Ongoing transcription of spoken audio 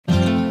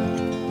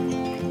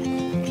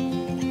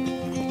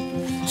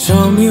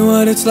Show me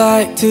what it's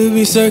like to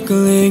be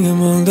circling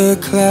among the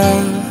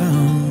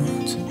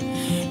clouds,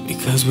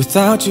 because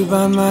without you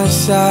by my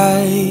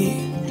side,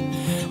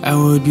 I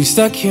would be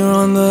stuck here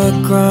on the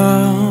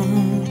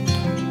ground.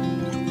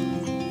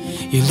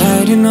 You're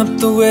lighting up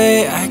the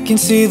way, I can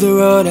see the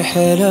road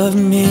ahead of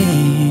me.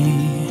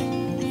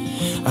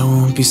 I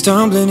won't be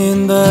stumbling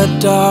in the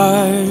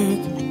dark.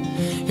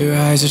 Your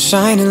eyes are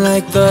shining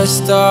like the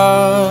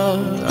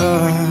stars.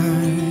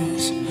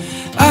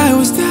 I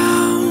was down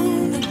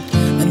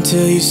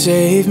until you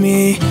saved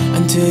me,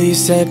 until you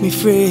set me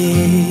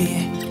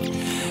free.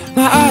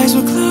 My eyes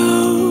were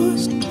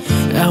closed,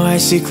 now I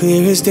see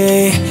clear as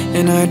day.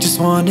 And I just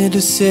wanted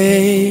to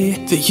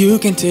say that you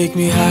can take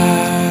me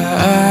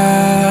high.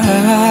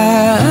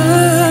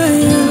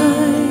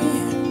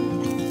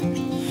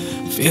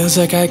 Feels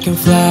like I can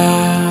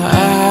fly.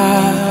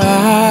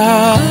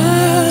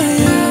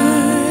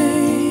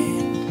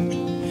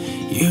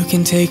 You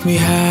can take me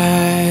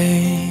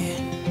high.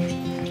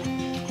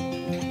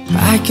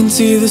 I can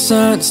see the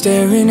sun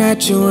staring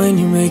at you when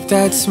you make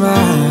that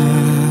smile.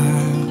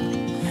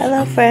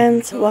 Hello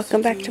friends,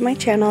 welcome back to my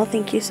channel.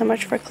 Thank you so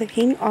much for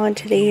clicking on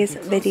today's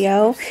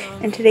video.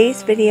 In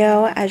today's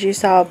video, as you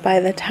saw by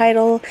the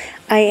title,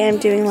 I am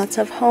doing lots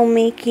of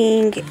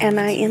homemaking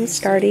and I am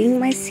starting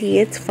my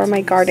seeds for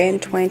my garden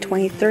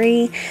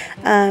 2023.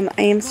 I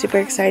am super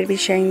excited to be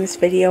sharing this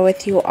video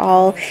with you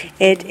all.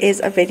 It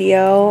is a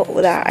video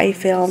that I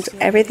filmed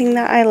everything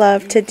that I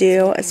love to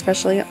do,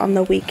 especially on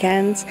the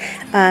weekends.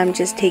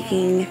 Just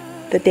taking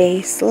the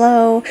day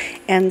slow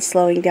and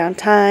slowing down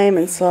time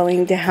and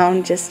slowing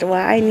down just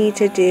what I need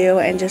to do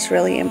and just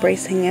really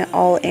embracing it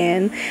all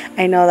in.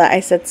 I know that I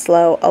said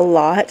slow a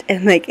lot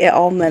and like it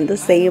all meant the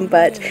same,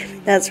 but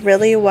that's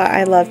really what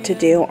I love to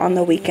do on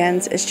the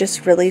weekends, is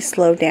just really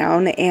slow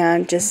down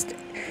and just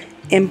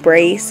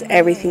embrace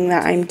everything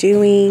that I'm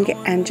doing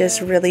and just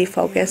really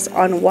focus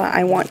on what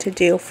I want to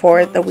do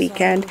for the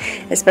weekend,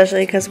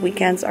 especially because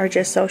weekends are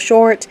just so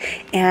short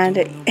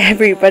and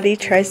everybody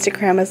tries to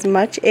cram as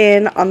much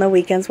in on the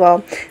weekends.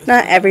 Well,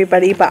 not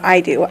everybody, but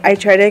I do. I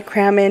try to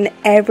cram in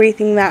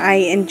everything that I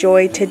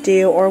enjoy to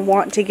do or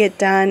want to get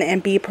done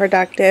and be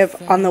productive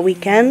on the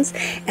weekends,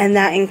 and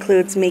that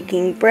includes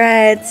making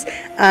breads,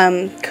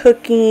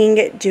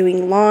 cooking,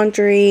 doing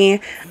laundry,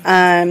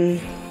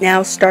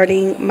 now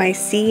starting my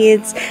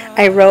seeds.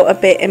 I wrote a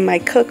bit in my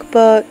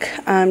cookbook,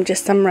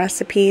 just some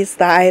recipes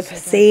that I've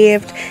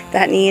saved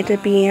that need to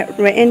be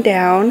written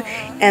down,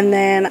 and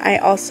then I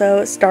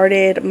also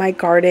started my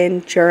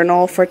garden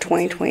journal for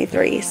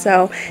 2023.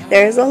 So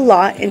there's a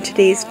lot in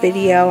today's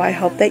video. I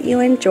hope that you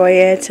enjoy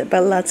it,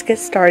 but let's get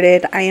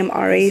started. I am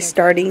already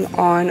starting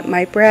on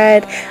my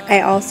bread.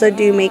 I also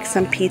do make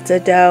some pizza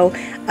dough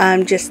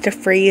just to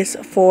freeze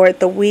for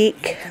the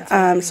week,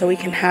 so we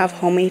can have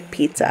homemade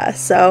pizza.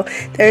 So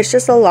there's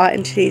just a lot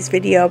in today's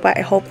video, but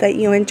I hope that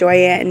you enjoy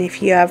it. And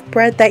if you have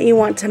bread that you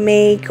want to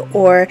make,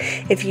 or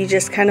if you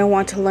just kind of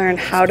want to learn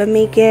how to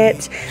make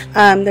it,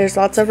 there's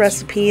lots of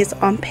recipes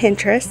on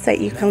Pinterest that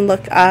you can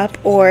look up,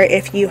 or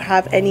if you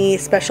have any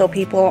special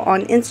people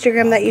on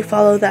Instagram that you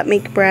follow that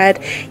make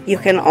bread, you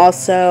can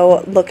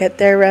also look at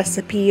their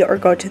recipe or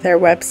go to their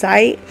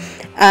website.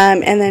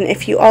 And then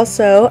if you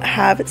also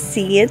have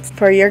seeds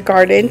for your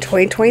garden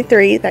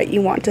 2023 that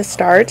you want to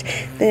start,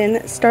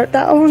 then start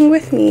that along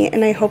with me,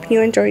 and I hope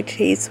you enjoyed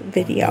today's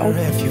video.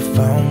 If you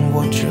found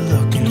what you're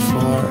looking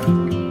for,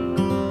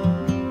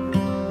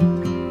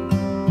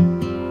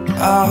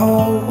 I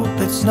hope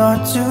it's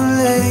not too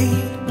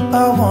late.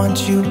 I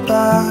want you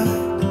back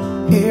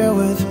here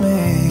with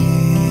me.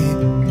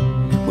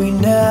 We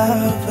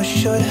never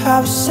should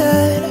have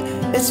said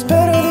it's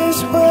better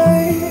this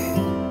way.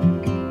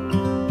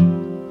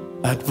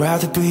 I'd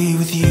rather be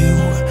with you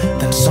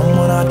than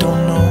someone I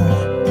don't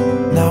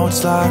know. Now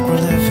it's like we're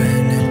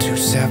living in two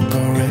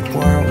separate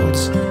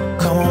worlds.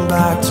 Come on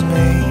back to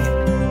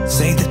me,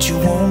 say that you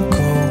won't go.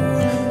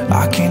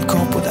 I can't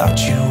cope without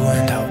you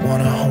and I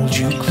wanna hold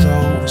you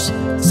close.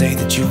 Say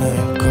that you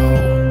won't go.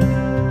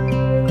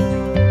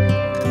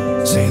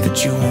 Say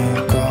that you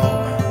won't go.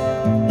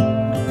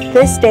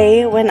 This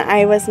day, when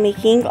I was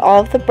making all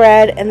of the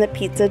bread and the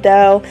pizza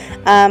dough,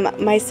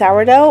 my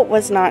sourdough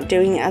was not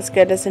doing as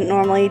good as it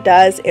normally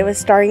does. It was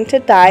starting to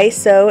die,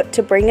 so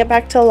to bring it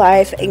back to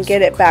life and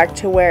get it back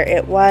to where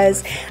it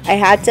was, I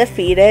had to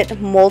feed it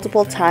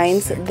multiple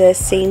times the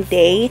same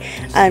day,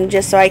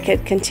 just so I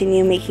could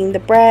continue making the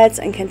breads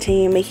and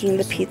continue making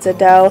the pizza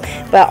dough,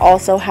 but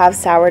also have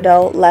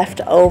sourdough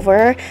left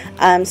over.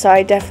 So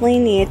I definitely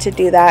needed to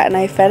do that, and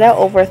I fed it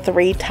over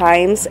 3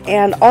 times.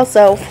 And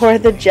also for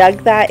the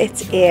jug that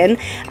it's in,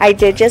 I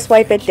did just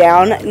wipe it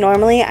down.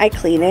 Normally I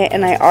clean it,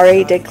 and I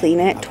already did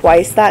clean it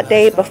twice that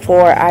day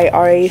before I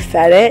already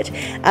fed it.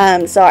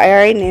 So I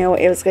already knew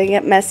it was going to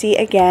get messy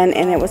again,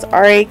 and it was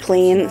already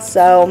clean.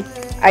 So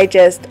I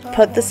just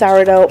put the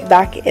sourdough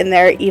back in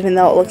there, even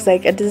though it looks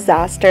like a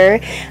disaster.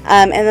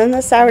 And then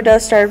the sourdough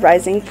started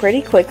rising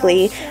pretty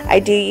quickly. I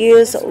do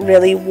use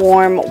really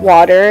warm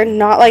water,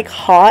 not like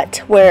hot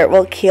where it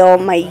will kill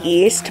my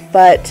yeast,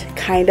 but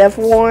kind of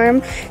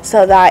warm,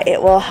 so that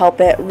it will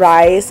help it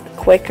rise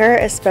quicker,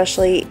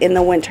 especially in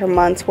the winter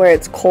months where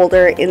it's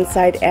colder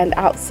inside and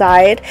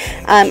outside.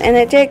 And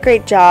it did a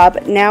great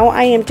job. Now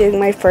I am doing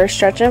my first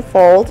stretch and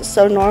fold.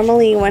 So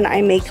normally when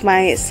I make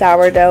my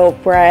sourdough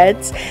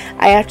breads,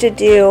 I have to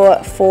do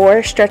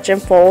 4 stretch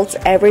and folds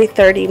every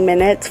 30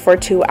 minutes for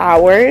 2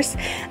 hours.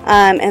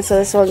 And so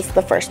this one's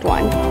the first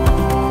one.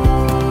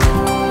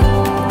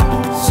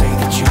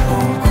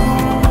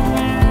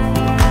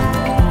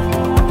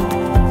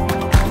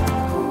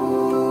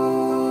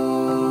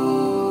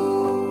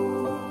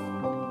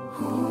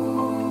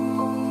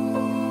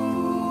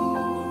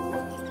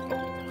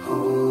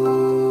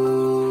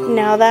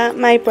 Now that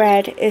my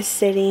bread is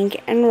sitting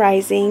and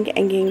rising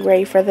and getting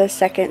ready for the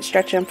second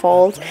stretch and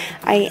fold,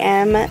 I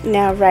am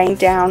now writing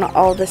down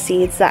all the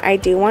seeds that I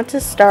do want to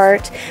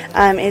start.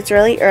 It's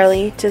really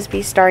early to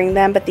be starting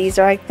them, but these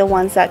are like the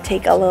ones that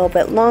take a little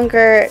bit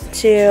longer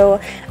to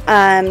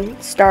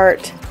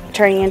start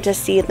turning into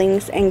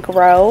seedlings and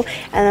grow.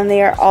 And then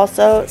there are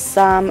also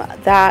some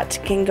that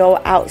can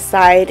go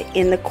outside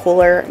in the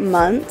cooler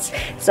months,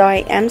 so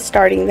I am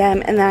starting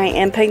them, and then I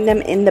am putting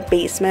them in the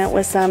basement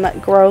with some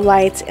grow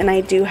lights, and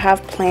I do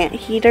have plant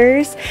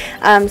heaters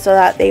so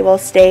that they will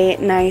stay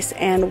nice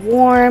and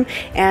warm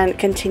and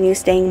continue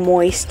staying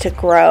moist to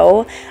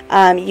grow.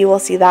 You will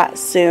see that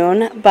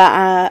soon,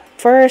 but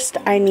first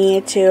I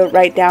need to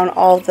write down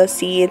all of the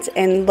seeds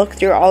and look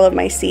through all of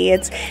my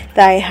seeds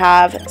that I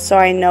have, so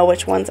I know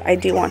which ones I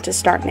do want to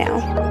start now.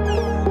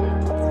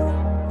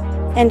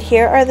 And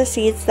here are the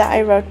seeds that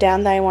I wrote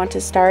down that I want to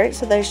start.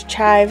 So there's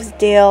chives,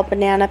 dill,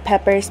 banana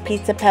peppers,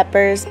 pizza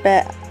peppers,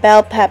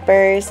 bell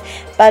peppers,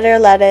 butter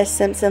lettuce,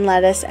 Simpson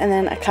lettuce, and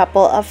then a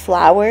couple of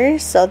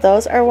flowers. So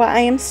those are what I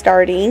am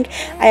starting.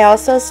 I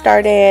also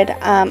started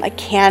a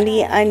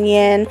candy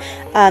onion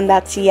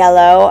that's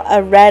yellow,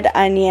 a red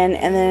onion,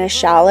 and then a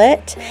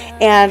shallot.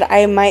 And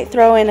I might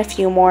throw in a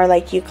few more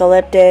like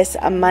eucalyptus,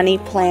 a money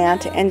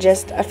plant, and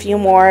just a few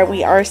more.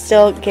 We are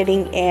still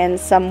getting in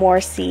some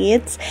more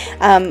seeds.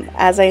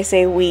 As I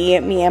say we,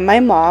 me and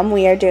my mom,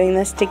 we are doing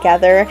this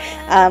together.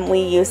 We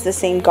use the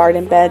same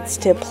garden beds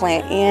to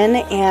plant in,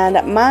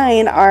 and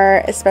mine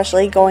are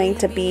especially going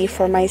to be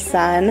for my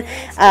son.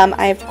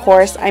 Of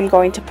course, I'm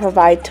going to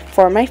provide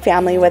for my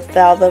family with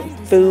all the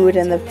food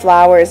and the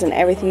flowers and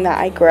everything that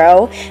I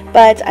grow,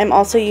 but I'm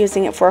also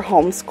using it for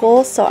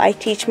homeschool, so I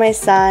teach my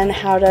son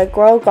how to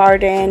grow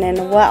garden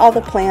and what all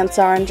the plants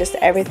are and just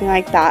everything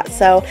like that.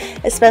 So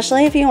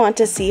especially if you want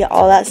to see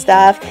all that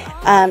stuff,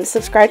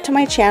 subscribe to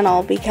my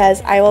channel,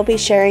 because I will be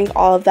sharing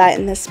all of that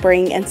in the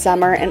spring and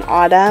summer and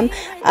autumn.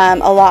 A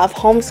lot of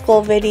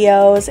homeschool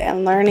videos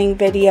and learning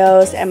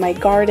videos and my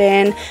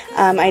garden.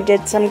 I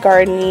did some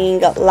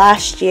gardening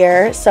last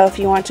year, so if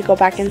you want to go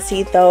back and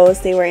see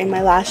those, they were in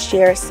my last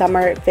year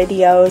summer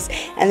videos,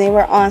 and they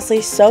were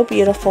honestly so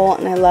beautiful,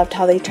 and I loved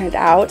how they turned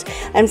out.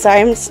 I'm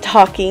sorry I'm just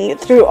talking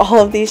through all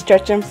of these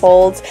stretch and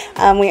folds.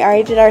 We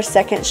already did our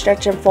second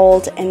stretch and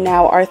fold, and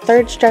now our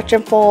third stretch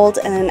and fold,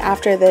 and then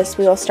after this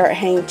we will start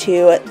heading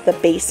to the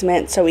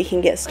basement so we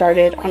can get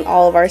started on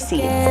all of our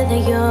seeds.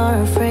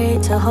 You're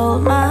afraid to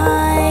hold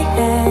my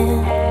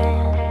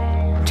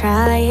hand,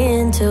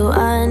 trying to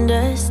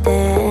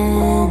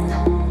understand.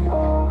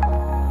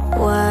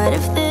 What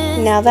if this...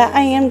 Now that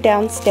I am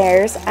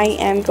downstairs, I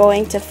am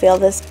going to fill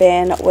this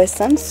bin with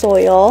some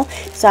soil.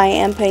 So I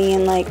am putting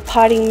in like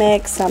potting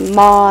mix, some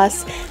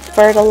moss,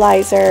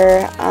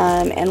 fertilizer,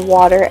 and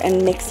water,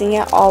 and mixing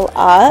it all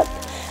up.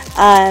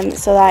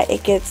 So that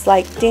it gets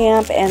like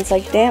damp, and it's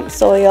like damp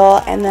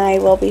soil. And then I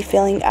will be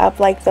filling up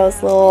like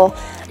those little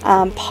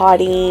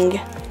potting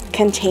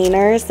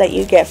containers that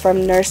you get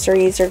from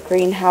nurseries or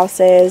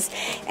greenhouses,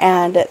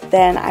 and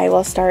then I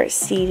will start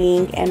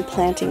seeding and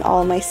planting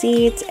all of my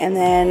seeds, and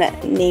then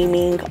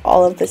naming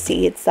all of the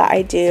seeds that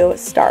I do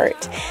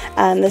start.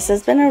 This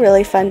has been a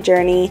really fun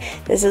journey.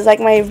 This is like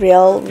my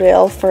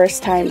real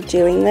first time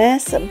doing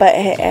this, but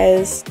it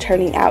is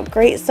turning out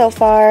great so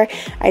far.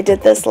 I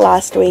did this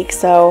last week,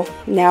 so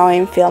now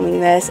I'm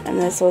filming this,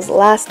 and this was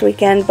last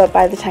weekend, but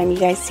by the time you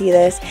guys see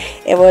this,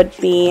 it would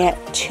be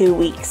 2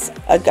 weeks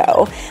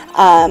ago.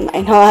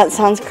 I know that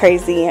sounds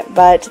crazy,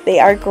 but they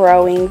are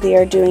growing, they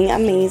are doing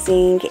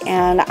amazing,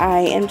 and I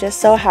am just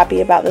so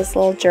happy about this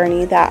little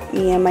journey that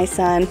me and my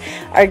son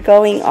are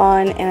going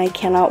on, and I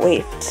cannot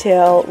wait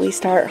till we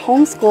start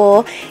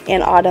homeschool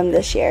in autumn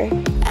this year.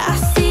 I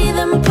see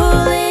them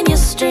pulling your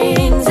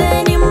strings,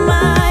 and you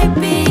might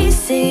be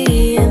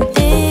seeing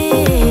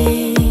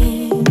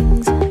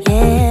things.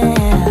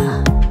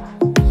 Yeah,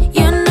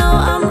 you know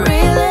I'm real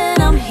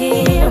and I'm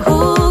here.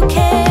 Who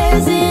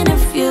cares in a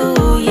few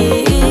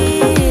years?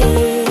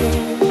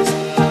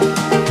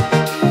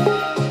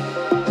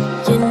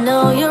 You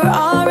know you're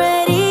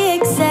already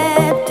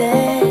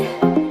accepted.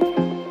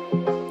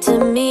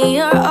 To me,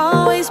 you're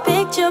always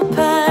picture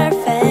perfect.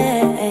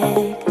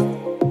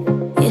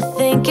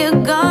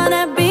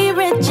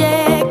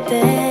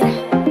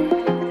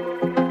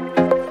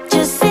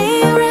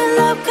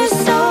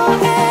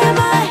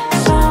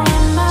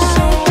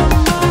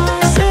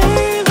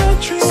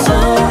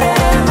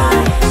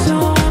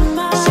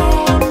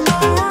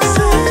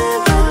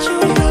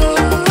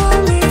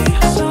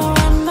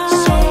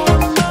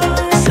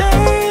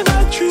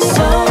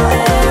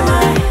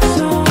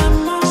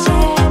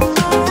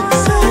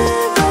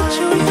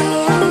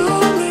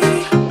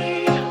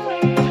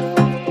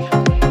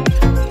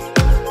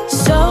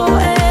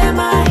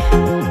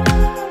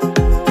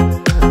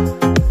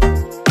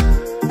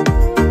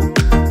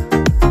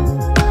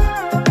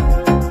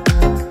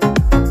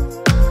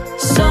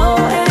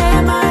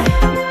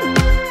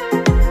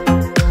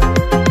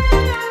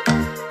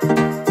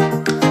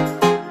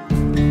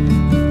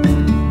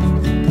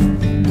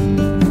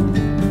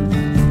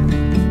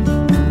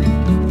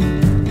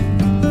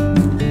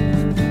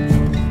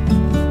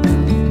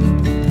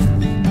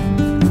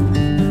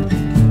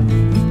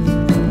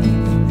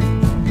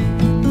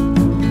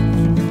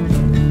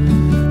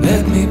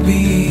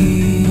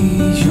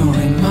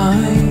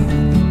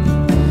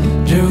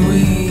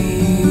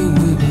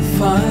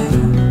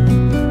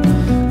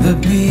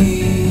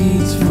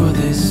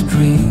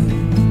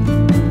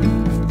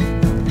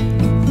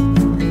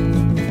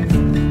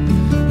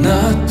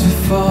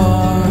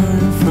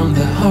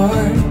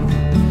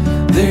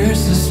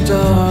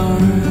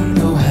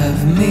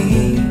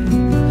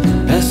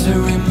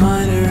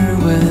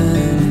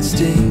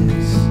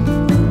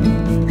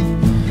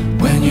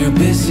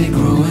 busy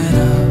growing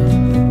up,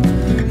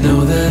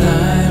 know that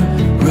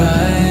I'm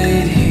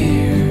right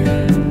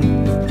here.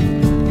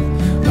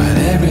 But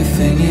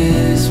everything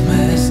is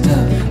messed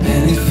up,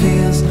 and it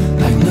feels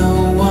like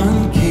no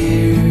one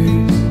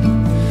cares.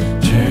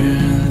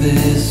 Turn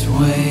this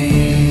way.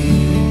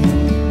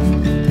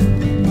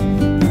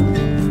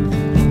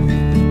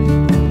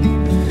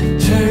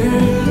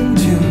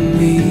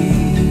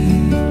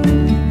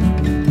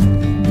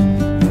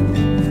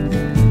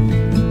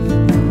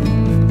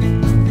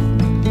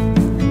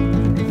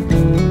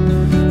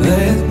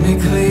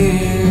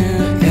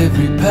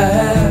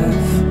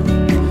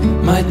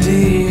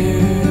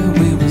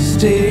 We will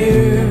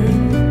steer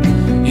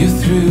you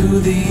through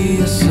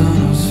the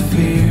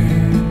sonosphere.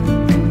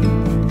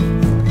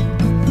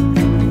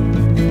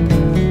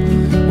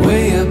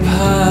 Way up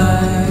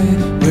high,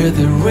 where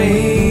the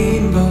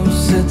rainbow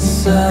sets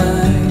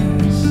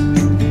sighs.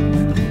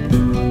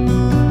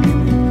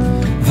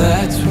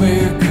 That's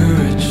where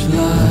courage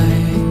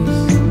lies.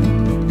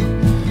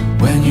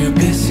 When you're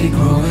busy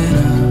growing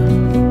up,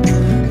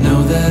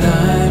 know that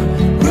I'm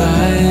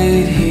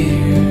right here.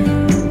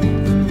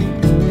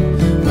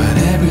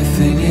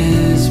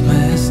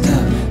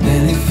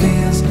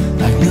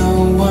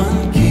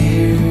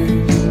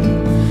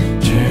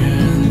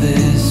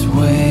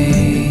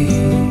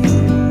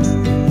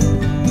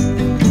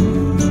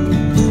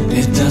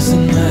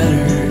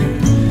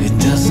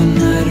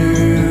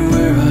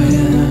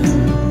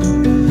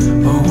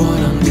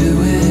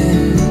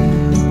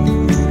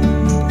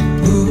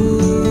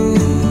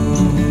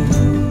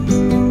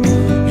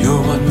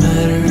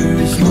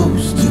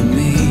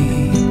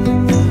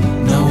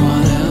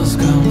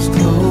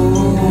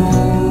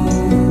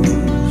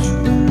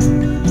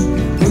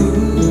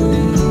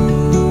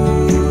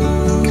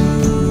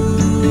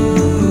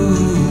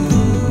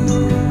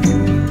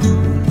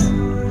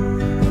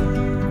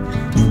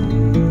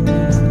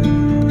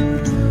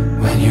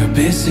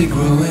 Busy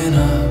growing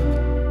up,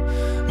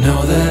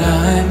 know that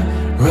I'm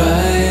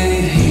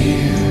right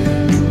here.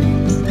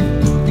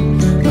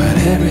 But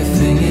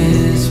everything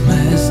is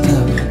messed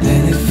up,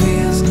 and it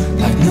feels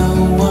like no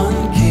one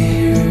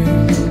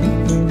cares.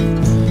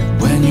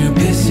 When you're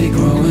busy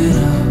growing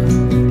up,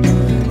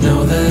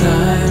 know that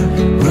I'm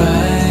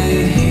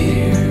right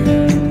here.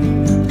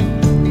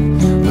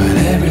 But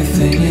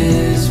everything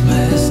is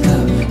messed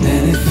up,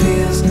 and it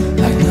feels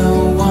like no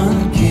one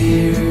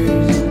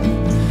cares.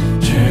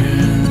 Turn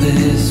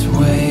this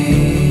way.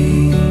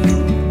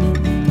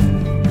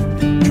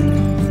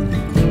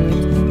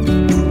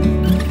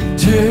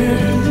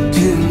 Turn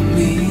to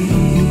me.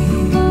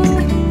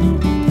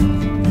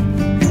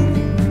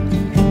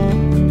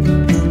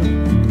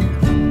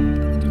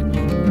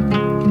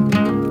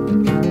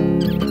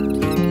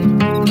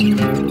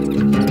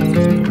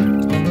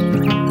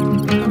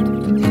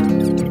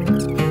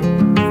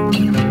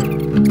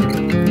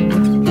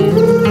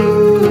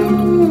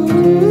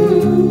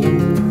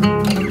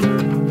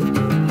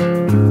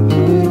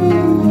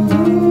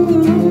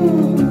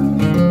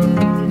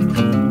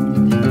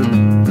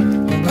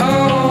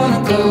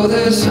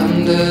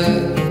 Someday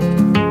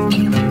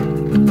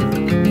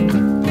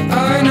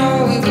I know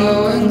we're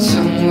going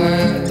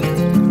somewhere,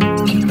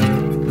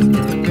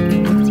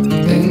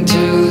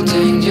 into the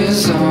danger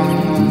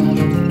zone.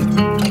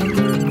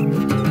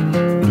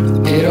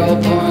 It all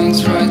points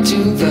right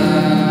to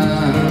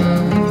that.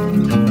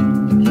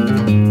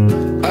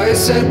 I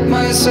set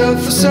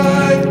myself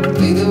aside,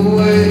 lead the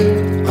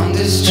way on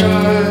this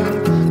trial.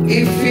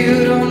 If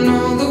you don't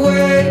know the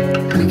way,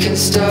 we can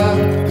stop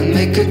and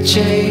make a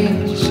change.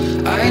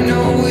 I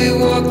know we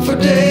walk for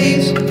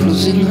days,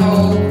 losing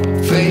hope,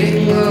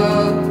 fading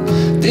love.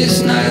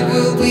 This night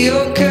will be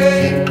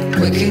okay,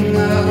 waking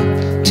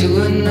up to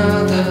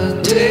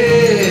another day.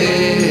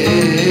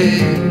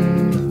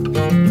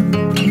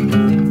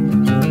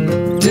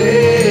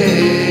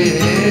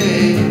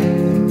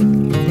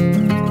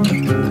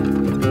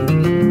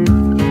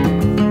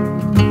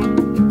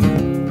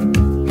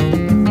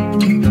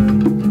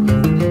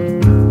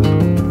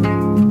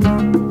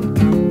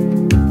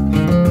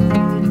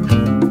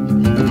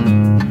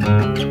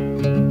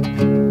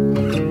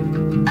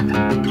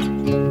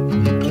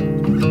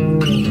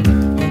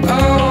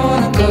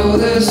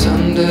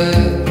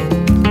 Someday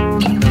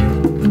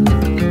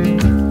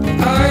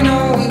I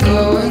know we're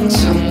going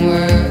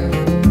somewhere,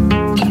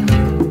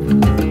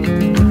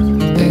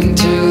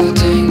 into the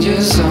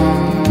danger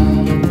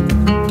zone.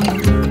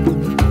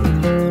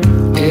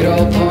 It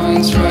all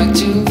points right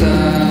to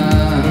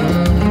that.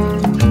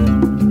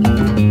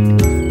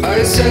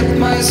 I set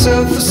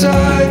myself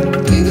aside,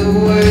 lead the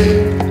way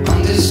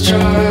on this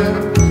trial.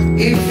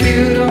 If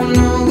you don't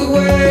know the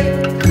way,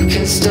 we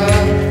can stop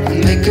and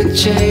make a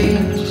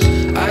change.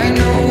 I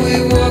know we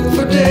walk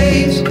for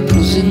days,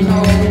 losing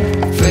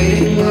hope,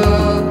 fading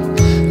love.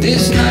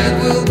 This night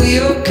will be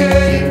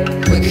okay,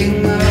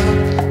 waking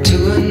up to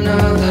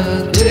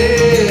another day.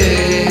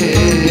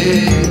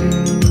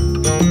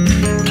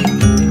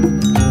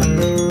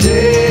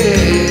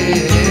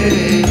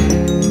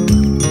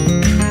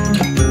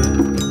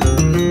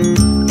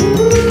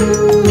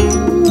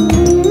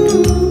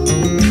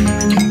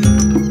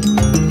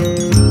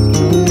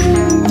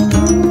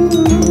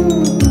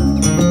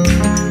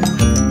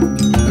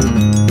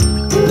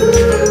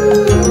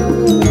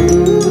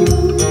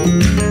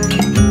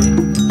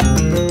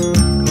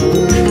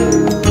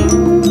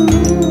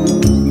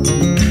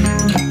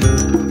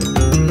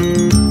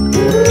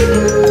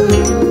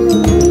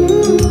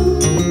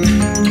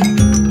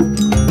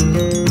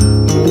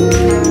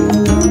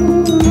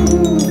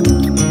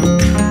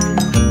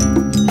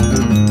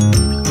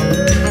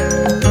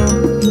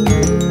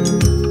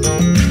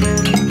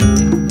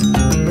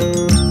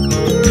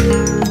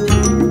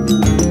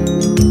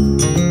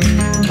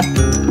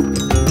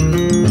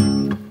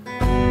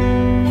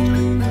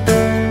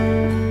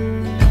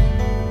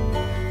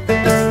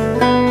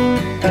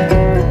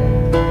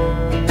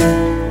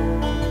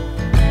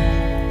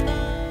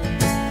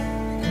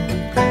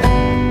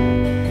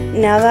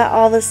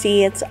 all the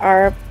seeds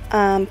are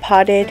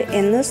potted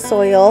in the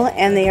soil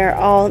and they are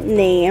all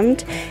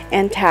named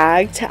and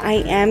tagged. I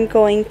am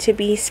going to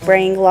be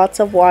spraying lots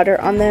of water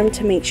on them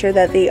to make sure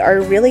that they are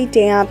really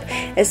damp,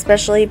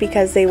 especially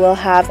because they will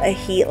have a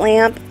heat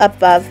lamp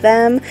above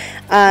them,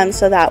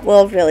 so that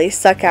will really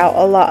suck out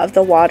a lot of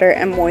the water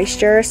and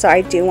moisture. So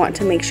I do want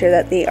to make sure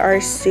that they are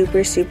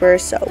super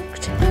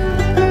soaked.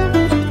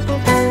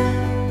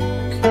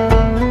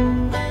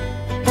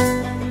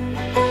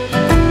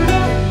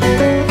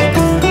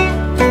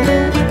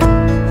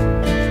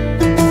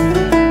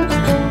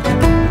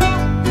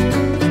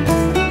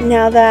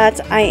 Now that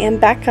I am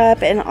back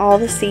up and all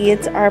the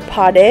seeds are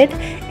potted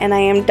and I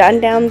am done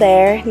down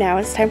there, now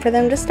it's time for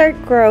them to start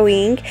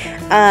growing.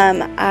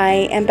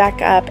 I am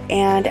back up,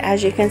 and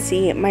as you can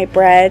see, my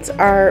breads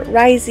are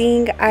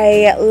rising.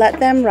 I let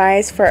them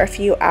rise for a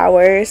few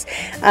hours.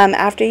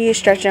 After you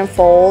stretch and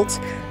fold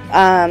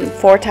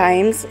 4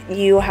 times,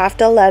 you have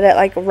to let it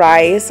like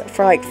rise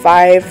for like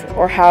 5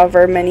 or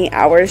however many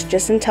hours,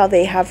 just until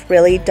they have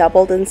really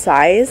doubled in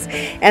size.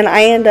 And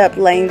I end up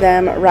letting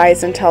them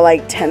rise until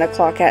like 10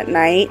 o'clock at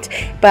night,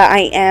 but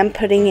I am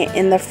putting it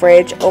in the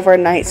fridge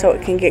overnight so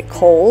it can get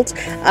cold.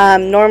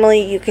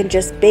 Normally you can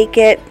just bake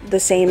it the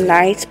same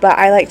night, but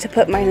I like to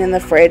put mine in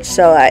the fridge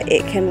so that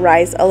it can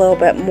rise a little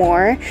bit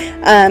more.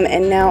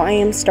 And now I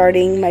am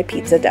starting my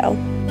pizza dough.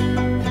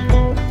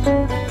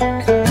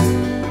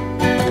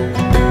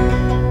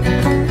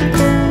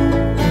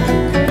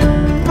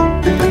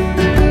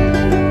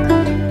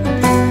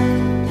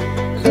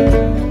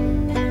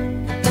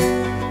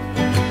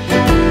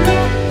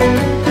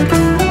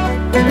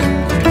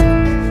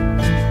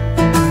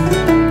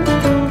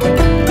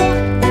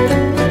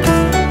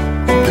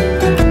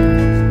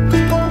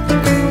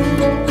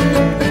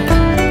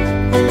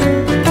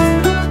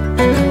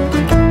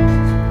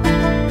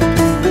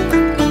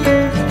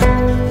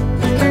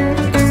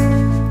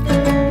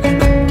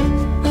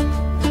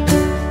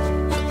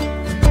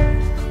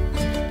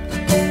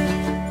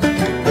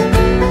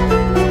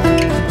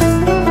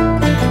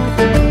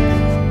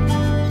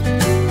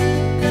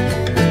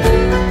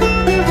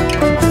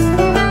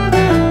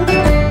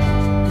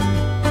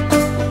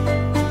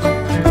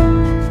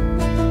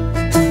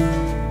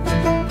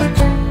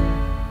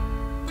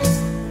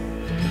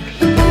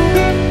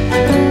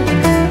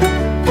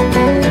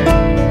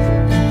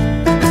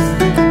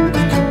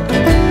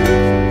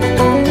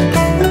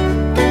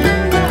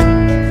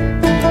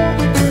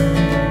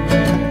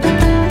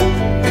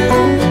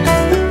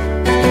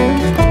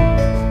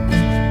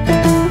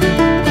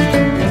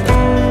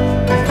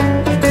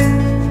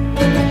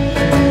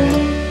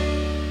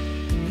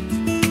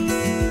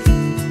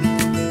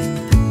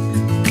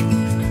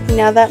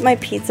 Now that my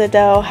pizza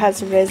dough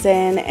has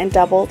risen and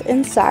doubled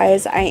in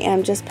size, I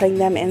am just putting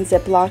them in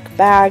Ziploc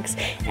bags,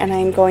 and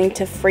I'm going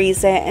to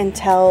freeze it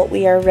until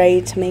we are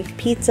ready to make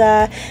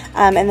pizza.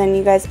 And then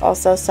you guys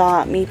also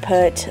saw me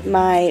put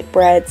my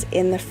breads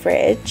in the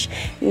fridge.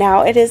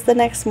 Now it is the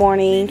next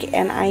morning,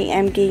 and I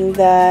am getting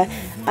the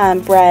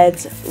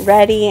breads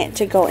ready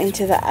to go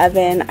into the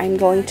oven. I'm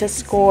going to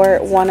score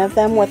one of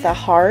them with a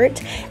heart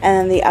and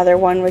then the other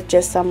one with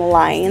just some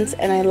lines,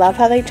 and I love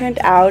how they turned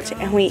out.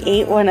 And we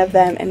ate one of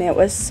them and it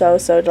was so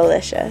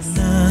delicious.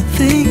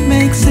 Nothing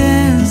makes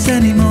sense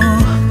anymore.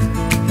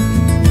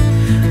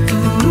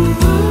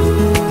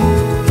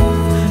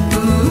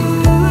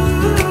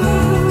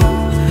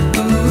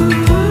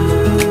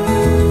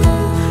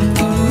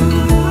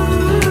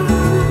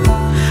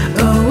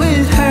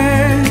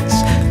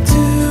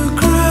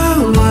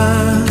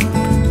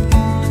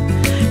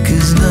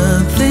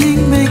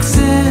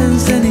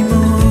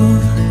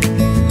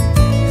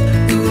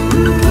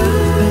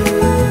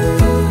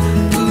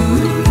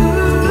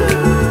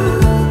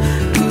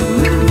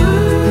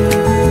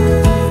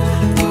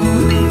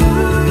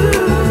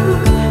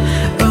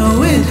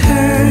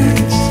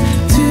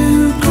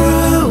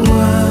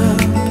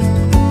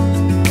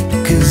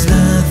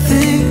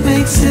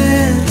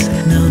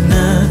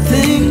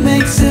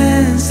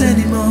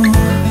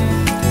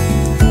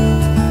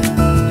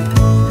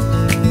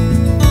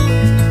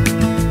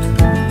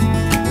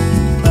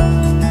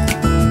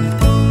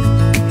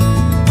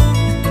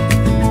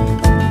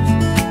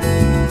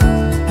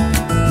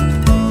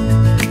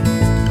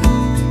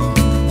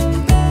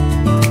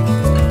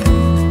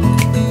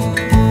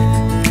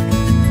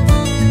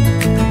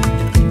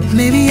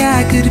 Maybe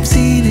I could have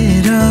seen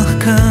it all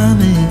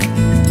coming,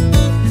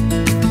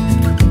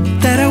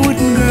 that I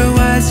wouldn't grow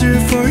wiser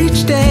for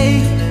each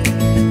day.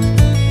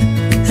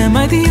 Am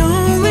I the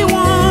only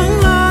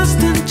one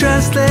lost in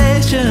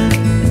translation,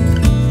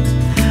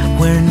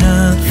 where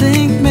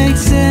nothing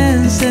makes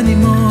sense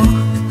anymore?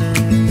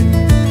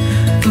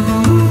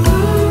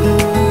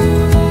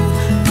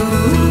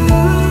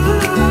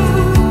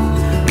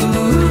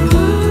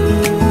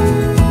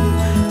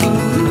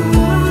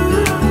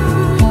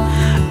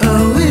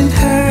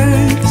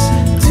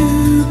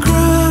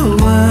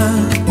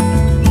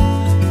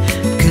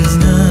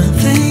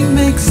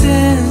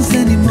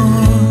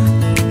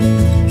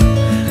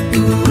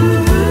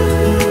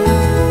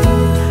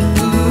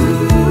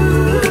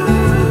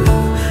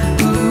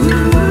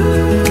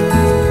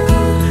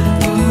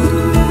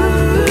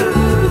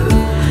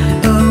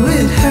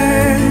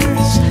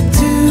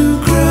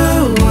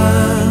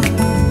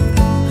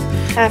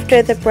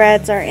 after the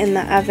breads are in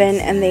the oven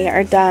and they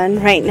are done,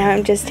 right now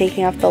I'm just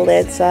taking off the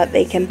lid so that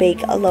they can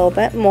bake a little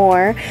bit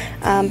more.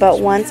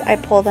 But once I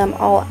pull them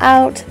all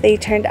out, they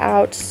turned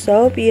out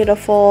so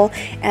beautiful,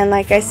 and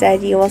like I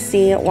said, you will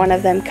see one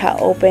of them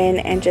cut open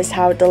and just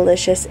how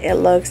delicious it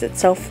looks. It's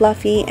so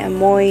fluffy and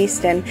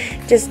moist, and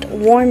just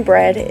warm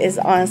bread is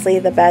honestly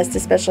the best,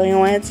 especially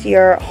when it's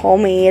your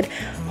homemade,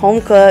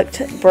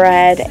 home-cooked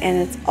bread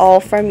and it's all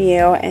from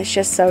you. It's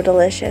just so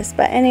delicious.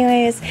 But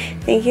anyways,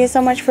 thank you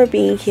so much for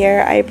being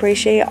here. I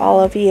appreciate all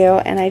of you,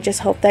 and I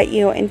just hope that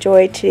you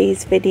enjoyed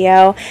today's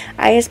video.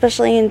 I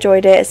especially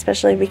enjoyed it,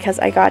 especially because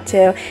I got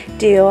to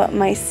do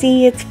my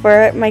seeds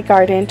for my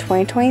garden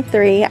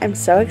 2023. I'm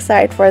so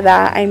excited for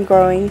that. I'm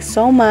growing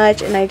so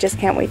much and I just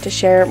can't wait to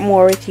share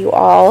more with you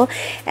all.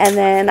 And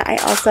then I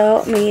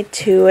also made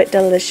 2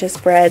 delicious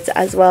breads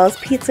as well as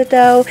pizza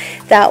dough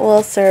that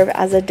will serve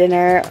as a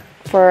dinner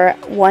for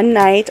one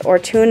night or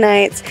 2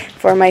 nights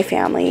for my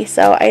family.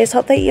 So I just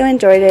hope that you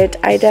enjoyed it.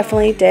 I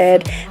definitely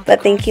did.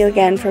 But thank you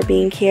again for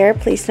being here.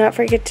 Please do not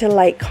forget to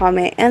like,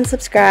 comment, and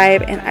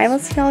subscribe. And I will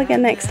see you all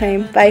again next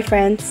time. Bye,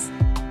 friends.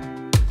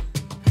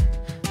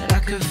 I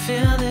could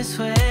feel this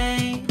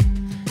way,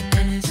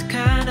 and it's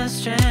kinda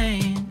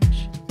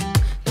strange.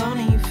 Don't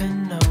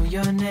even know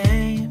your name.